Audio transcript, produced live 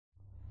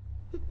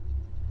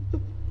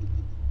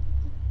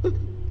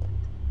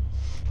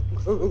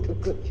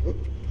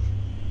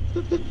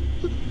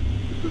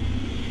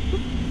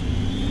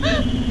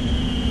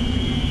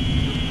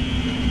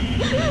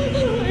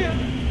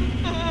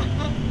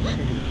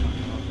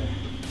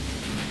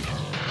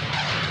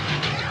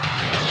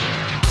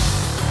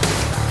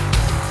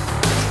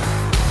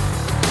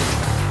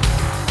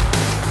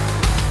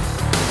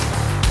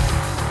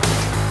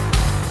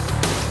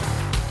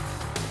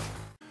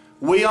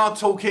We are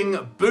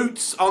talking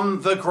Boots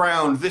on the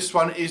Ground. This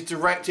one is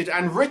directed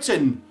and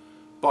written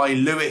by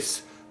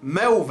Lewis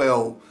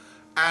Melville.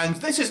 And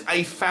this is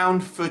a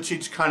found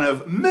footage kind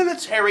of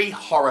military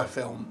horror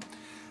film.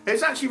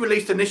 It's actually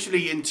released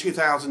initially in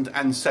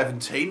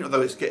 2017,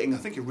 although it's getting, I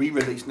think, a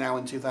re-release now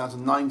in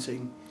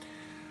 2019.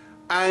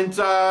 And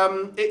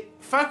it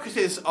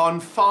focuses on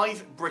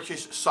 5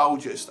 British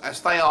soldiers as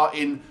they are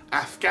in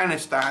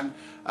Afghanistan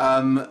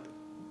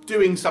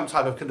doing some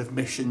type of kind of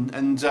mission,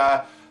 and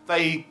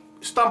they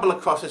stumble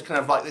across this kind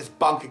of like this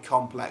bunker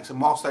complex, and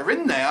whilst they're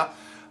in there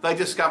they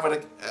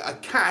discovered a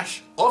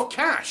cache of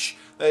cash.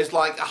 There's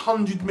like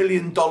 $100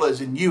 million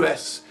in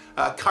US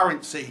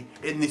currency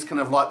in this kind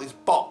of like this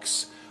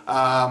box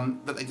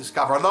that they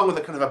discover, along with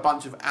a kind of a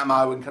bunch of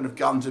ammo and kind of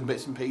guns and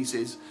bits and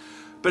pieces.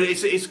 But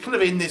it's kind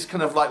of in this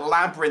kind of like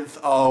labyrinth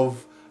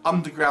of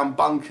underground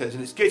bunkers,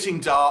 and it's getting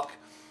dark.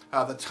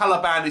 The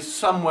Taliban is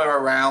somewhere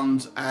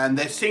around, and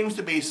there seems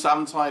to be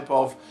some type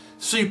of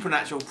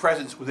supernatural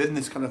presence within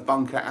this kind of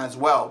bunker as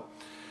well.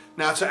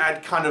 Now, to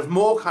add kind of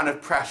more kind of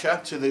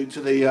pressure to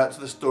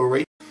the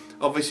story,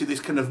 obviously this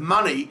kind of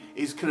money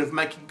is kind of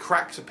making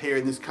cracks appear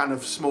in this kind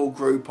of small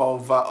group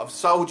of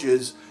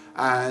soldiers,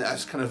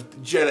 as kind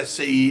of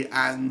jealousy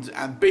and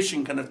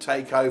ambition kind of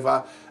take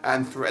over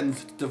and threaten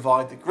to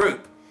divide the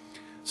group.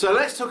 So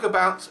let's talk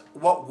about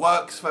what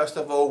works first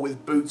of all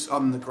with Boots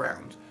on the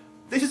Ground.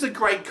 This is a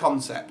great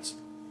concept.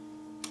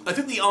 I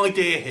think the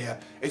idea here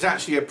is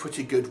actually a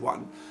pretty good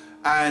one,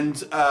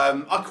 and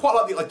I quite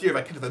like the idea of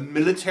a kind of a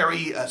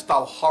military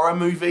style horror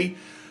movie.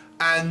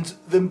 And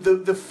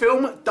the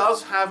film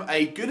does have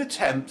a good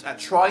attempt at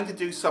trying to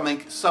do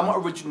something somewhat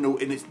original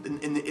in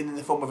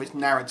the form of its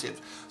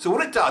narrative. So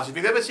what it does, if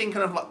you've ever seen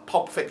kind of like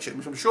Pulp Fiction,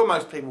 which I'm sure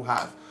most people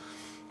have,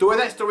 the way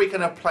that story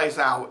kind of plays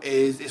out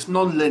is it's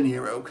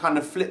non-linear. It'll kind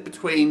of flip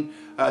between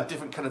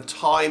different kind of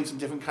times and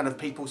different kind of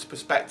people's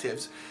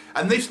perspectives.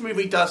 And this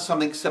movie does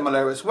something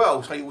similar as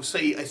well. So you will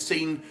see a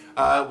scene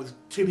with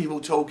 2 people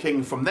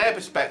talking from their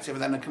perspective,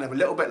 and then kind of a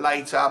little bit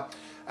later,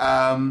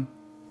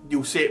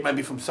 you'll see it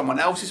maybe from someone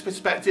else's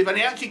perspective, and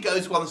it actually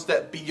goes one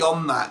step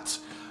beyond that,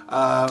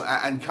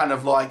 and kind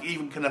of like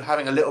even kind of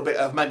having a little bit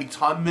of maybe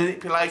time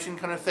manipulation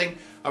kind of thing.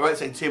 I won't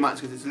say too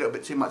much because it's a little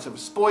bit too much of a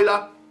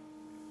spoiler.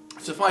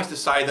 Suffice to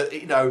say that,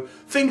 you know,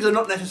 things are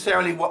not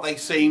necessarily what they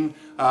seem,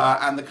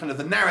 and the kind of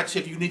the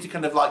narrative, you need to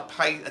kind of like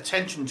pay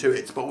attention to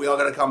it, but we are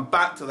going to come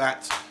back to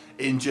that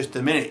in just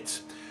a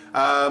minute.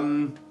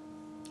 The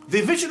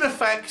visual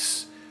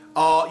effects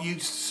are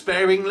used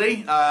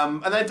sparingly,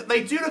 and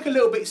they do look a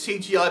little bit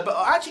CGI, but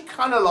I actually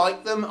kind of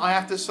like them, I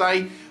have to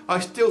say. I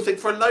still think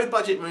for a low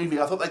budget movie,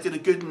 I thought they did a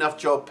good enough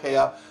job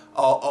here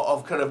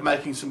of kind of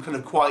making some kind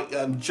of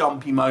quite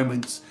jumpy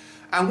moments.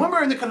 And when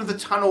we're in the kind of the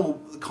tunnel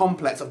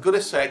complex, I've got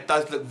to say it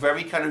does look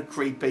very kind of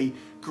creepy,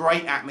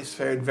 great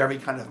atmosphere and very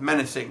kind of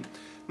menacing.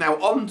 Now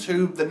on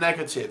to the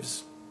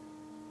negatives.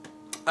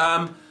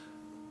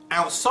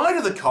 Outside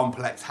of the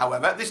complex,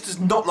 however, this does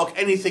not look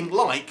anything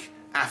like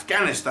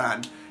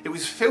Afghanistan. It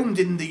was filmed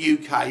in the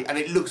UK, and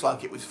it looks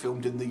like it was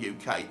filmed in the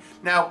UK.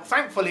 Now,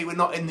 thankfully, we're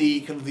not in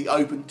the kind of the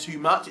open too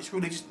much. It's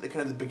really just the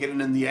kind of the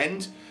beginning and the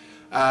end.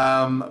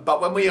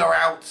 But when we are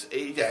out,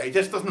 it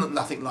just doesn't look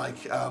nothing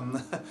like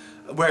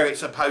where it's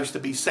supposed to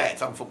be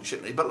set,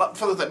 unfortunately. But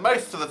like,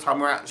 most of the time,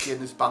 we're actually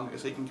in this bunker,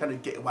 so you can kind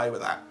of get away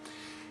with that.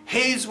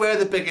 Here's where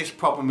the biggest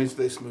problem is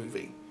this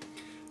movie.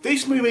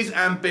 This movie's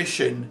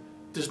ambition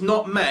does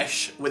not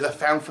mesh with a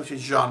found footage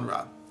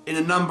genre in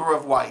a number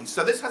of ways.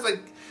 So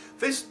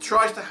this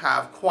tries to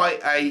have quite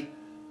a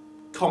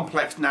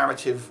complex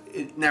narrative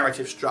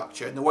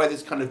structure, and the way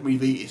this kind of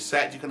movie is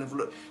set, you kind of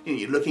look, you know,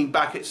 you're looking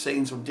back at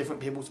scenes from different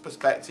people's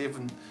perspective,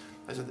 and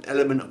there's an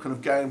element of kind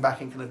of going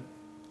back in kind of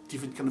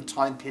different kind of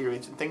time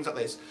periods and things like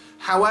this.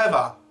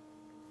 However,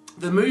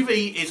 the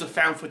movie is a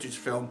found footage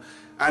film,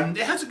 and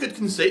it has a good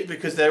conceit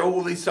because they're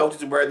all these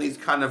soldiers are wearing these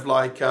kind of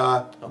like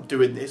I'm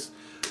doing this,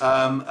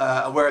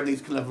 are wearing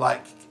these kind of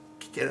like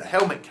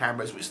helmet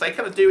cameras, which they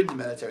kind of do in the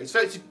military. So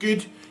it's a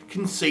good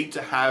conceit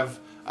to have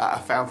a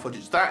found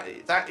footage.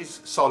 That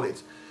is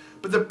solid.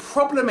 But the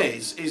problem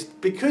is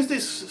because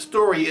this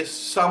story is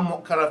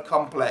somewhat kind of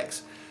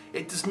complex,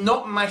 it does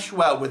not mesh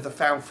well with the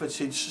found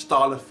footage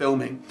style of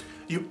filming.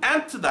 You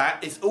add to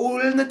that, it's all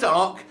in the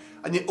dark,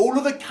 and yet all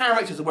of the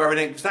characters are wearing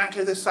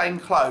exactly the same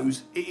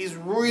clothes. It is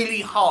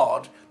really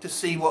hard to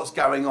see what's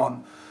going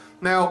on.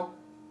 Now,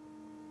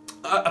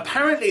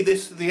 apparently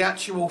the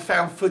actual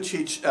found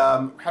footage,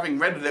 having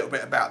read a little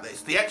bit about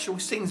this, the actual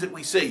scenes that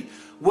we see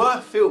were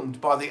filmed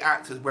by the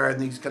actors wearing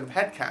these kind of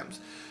head cams.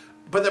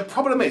 But the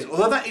problem is,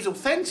 although that is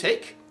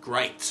authentic,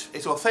 great,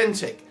 it's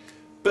authentic,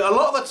 But a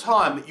lot of the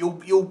time,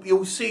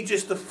 you'll see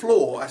just the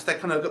floor as they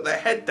kind of got their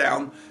head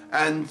down,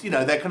 and you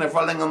know they're kind of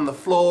rolling on the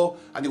floor,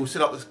 and you'll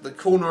sit up the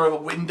corner of a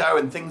window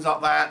and things like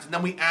that. And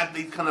then we add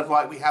these kind of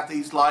like we have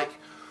these like,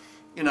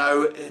 you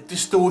know,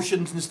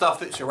 distortions and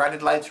stuff that are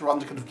added later on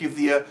to kind of give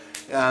the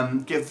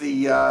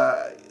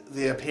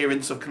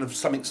appearance of kind of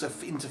something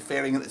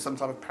interfering in some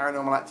type of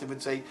paranormal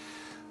activity.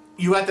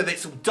 You add that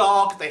it's all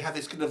dark. They have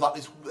this kind of like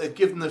this. They've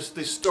given us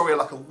this story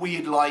like a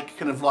weird like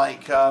kind of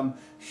like a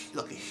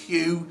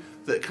hue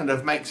that kind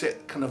of makes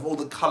it kind of all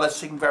the colours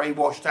seem very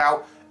washed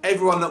out.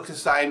 Everyone looks the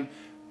same.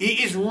 It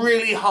is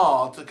really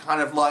hard to kind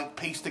of like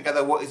piece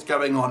together what is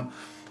going on.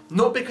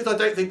 Not because I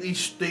don't think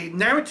the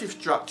narrative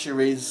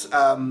structure is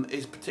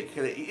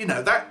particularly, you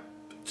know, that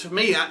to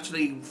me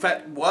actually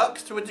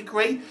works to a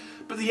degree,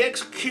 but the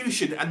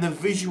execution and the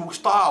visual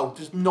style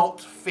does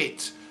not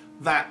fit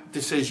that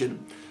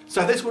decision.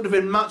 So this would have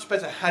been much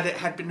better had it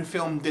had been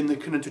filmed in the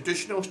kind of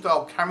traditional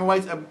style camera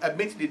ways.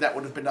 Admittedly, that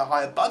would have been a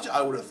higher budget,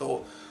 I would have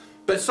thought.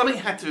 But something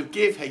had to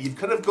give here. You've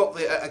kind of got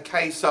a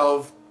case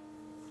of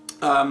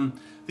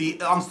the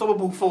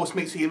unstoppable force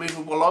meets the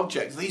immovable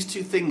object. These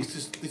two things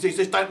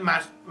just don't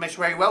mesh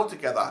very well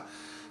together.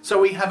 So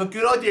we have a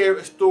good idea of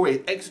a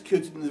story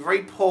executed in a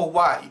very poor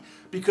way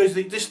because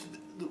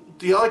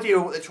the idea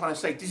of what they're trying to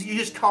say, you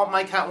just can't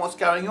make out what's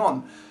going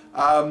on.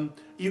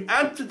 You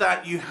add to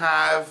that, you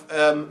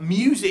have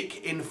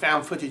music in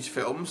found footage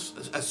films,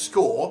 a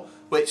score,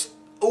 which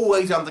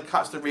always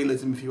undercuts the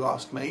realism, if you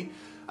ask me.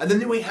 And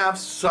then we have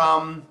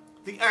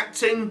the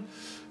acting.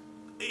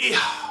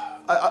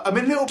 I'm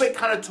a little bit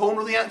kind of torn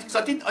with the acting, because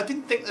I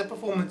didn't think the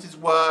performances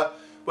were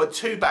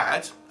too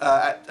bad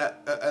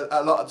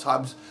a lot of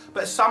times,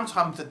 but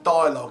sometimes the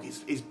dialogue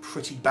is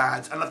pretty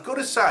bad. And I've got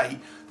to say,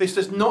 this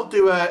does not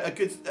do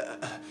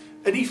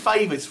any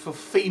favours for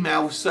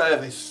female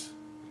service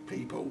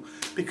people,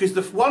 because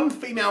the one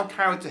female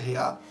character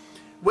here,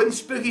 when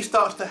spooky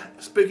stuff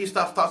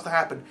starts to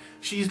happen,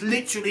 she's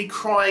literally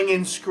crying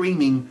and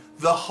screaming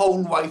the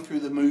whole way through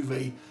the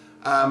movie.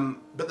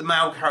 But the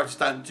male characters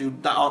don't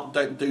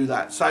do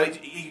that. So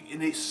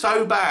it's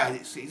so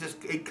bad.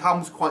 It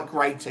comes quite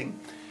grating.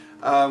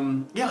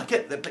 Yeah, I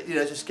get that, you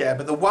know, it's a scare.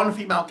 But the one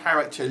female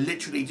character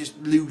literally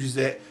just loses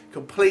it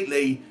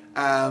completely,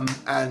 and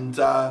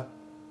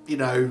you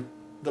know,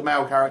 the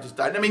male characters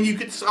don't. I mean, you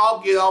could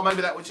argue, oh,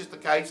 maybe that was just the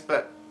case,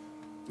 but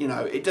you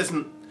know, it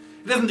doesn't.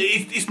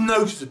 It's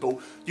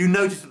noticeable. You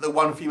notice that the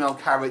one female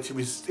character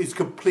is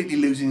completely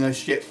losing her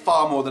shit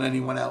far more than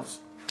anyone else.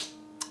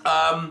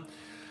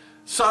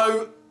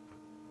 So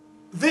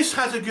this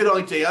has a good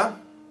idea,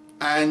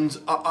 and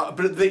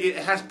but it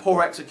has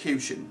poor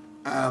execution,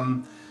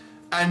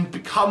 and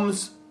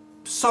becomes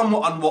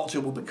somewhat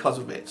unwatchable because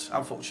of it,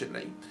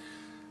 unfortunately.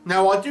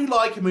 Now, I do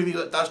like a movie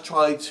that does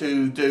try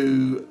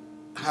to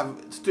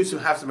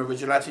have some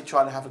originality,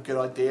 trying to have a good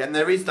idea, and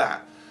there is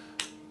that.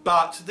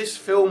 But this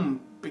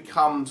film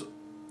becomes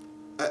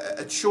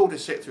a chore to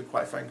sit through,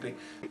 quite frankly.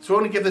 So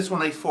I'm going to give this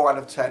one a 4 out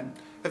of 10.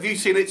 Have you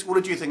seen it? What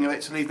did you think of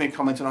it? So leave me a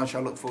comment and I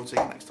shall look forward to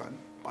seeing you next time.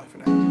 Bye for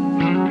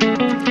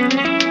now.